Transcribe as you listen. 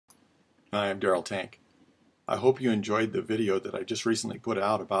Hi, I'm Darrell Tank. I hope you enjoyed the video that I just recently put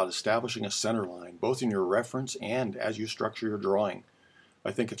out about establishing a center line, both in your reference and as you structure your drawing.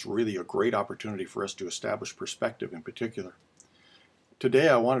 I think it's really a great opportunity for us to establish perspective in particular. Today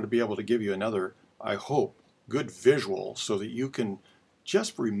I wanted to be able to give you another, I hope, good visual so that you can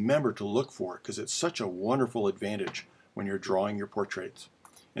just remember to look for it, because it's such a wonderful advantage when you're drawing your portraits.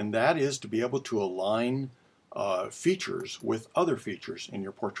 And that is to be able to align features with other features in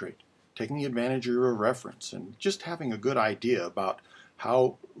your portrait, taking advantage of your reference and just having a good idea about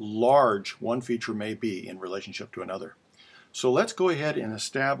how large one feature may be in relationship to another. So let's go ahead and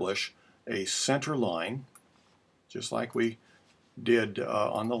establish a center line, just like we did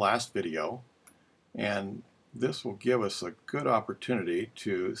on the last video. And this will give us a good opportunity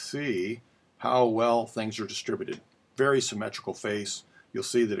to see how well things are distributed. Very symmetrical face. You'll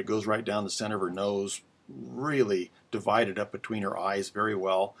see that it goes right down the center of her nose, really divided up between her eyes very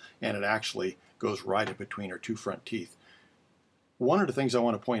well, and it actually goes right up between her two front teeth. One of the things I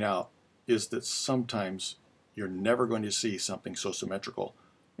want to point out is that sometimes you're never going to see something so symmetrical.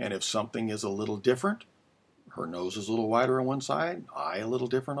 And if something is a little different, her nose is a little wider on one side, eye a little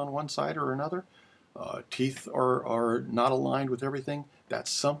different on one side or another, teeth are not aligned with everything,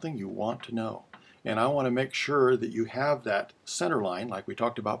 that's something you want to know. And I want to make sure that you have that center line like we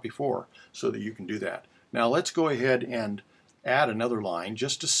talked about before so that you can do that. Now let's go ahead and add another line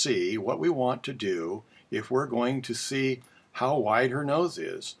just to see what we want to do if we're going to see how wide her nose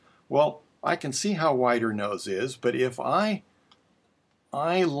is. Well, I can see how wide her nose is, but if I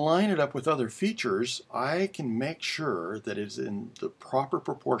line it up with other features, I can make sure that it's in the proper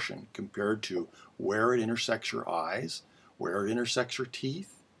proportion compared to where it intersects her eyes, where it intersects her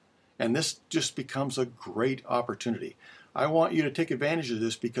teeth, and this just becomes a great opportunity. I want you to take advantage of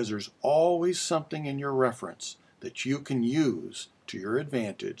this because there's always something in your reference that you can use to your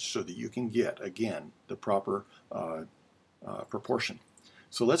advantage so that you can get, again, the proper proportion.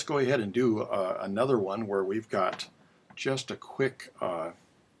 So let's go ahead and do another one where we've got just a quick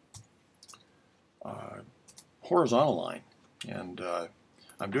horizontal line. And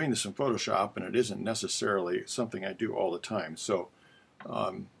I'm doing this in Photoshop, and it isn't necessarily something I do all the time. So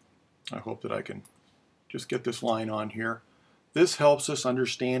I hope that I can just get this line on here. This helps us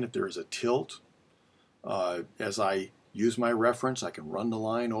understand if there is a tilt. As I use my reference, I can run the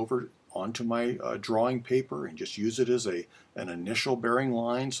line over onto my drawing paper and just use it as an initial bearing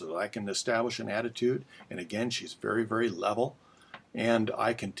line so that I can establish an attitude. And again, she's very, very level. And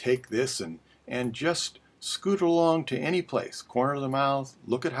I can take this and just scoot along to any place, corner of the mouth.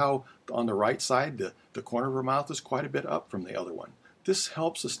 Look at how on the right side the corner of her mouth is quite a bit up from the other one. This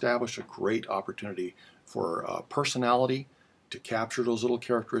helps establish a great opportunity for personality, to capture those little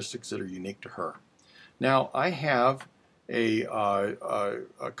characteristics that are unique to her. Now I have a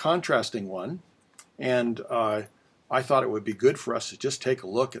contrasting one, and I thought it would be good for us to just take a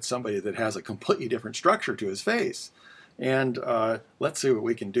look at somebody that has a completely different structure to his face. And let's see what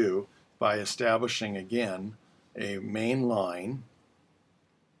we can do by establishing again a main line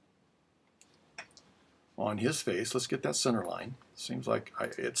on his face. Let's get that center line. Seems like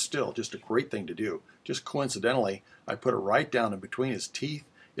it's still just a great thing to do. Just coincidentally, I put it right down in between his teeth.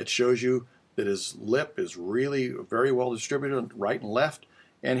 It shows you that his lip is really very well distributed right and left,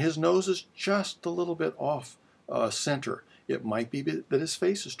 and his nose is just a little bit off center. It might be that his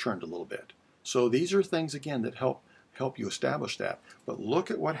face is turned a little bit. So these are things, again, that help you establish that. But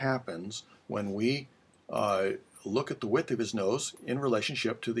look at what happens when we look at the width of his nose in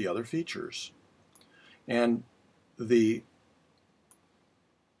relationship to the other features. And the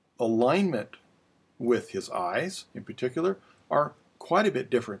alignment with his eyes, in particular, are quite a bit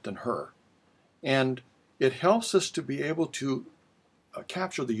different than her. And it helps us to be able to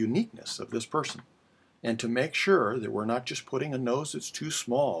capture the uniqueness of this person and to make sure that we're not just putting a nose that's too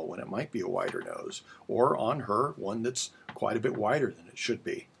small when it might be a wider nose, or on her one that's quite a bit wider than it should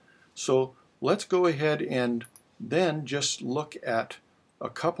be. So let's go ahead and then just look at a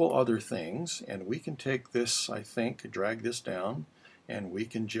couple other things, and we can take this, I think, drag this down, and we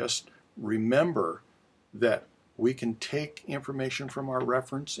can just remember that we can take information from our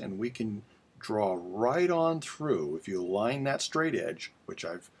reference and we can draw right on through. If you align that straight edge, which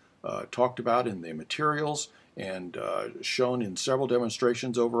I've talked about in the materials and shown in several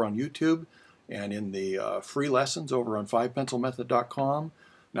demonstrations over on YouTube and in the free lessons over on 5pencilmethod.com.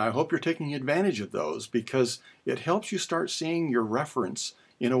 Now I hope you're taking advantage of those because it helps you start seeing your reference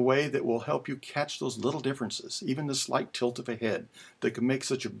in a way that will help you catch those little differences, even the slight tilt of a head that can make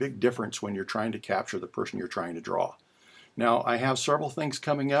such a big difference when you're trying to capture the person you're trying to draw. Now I have several things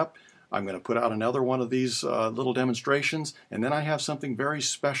coming up. I'm going to put out another one of these little demonstrations, and then I have something very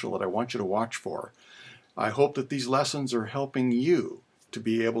special that I want you to watch for. I hope that these lessons are helping you to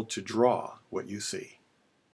be able to draw what you see.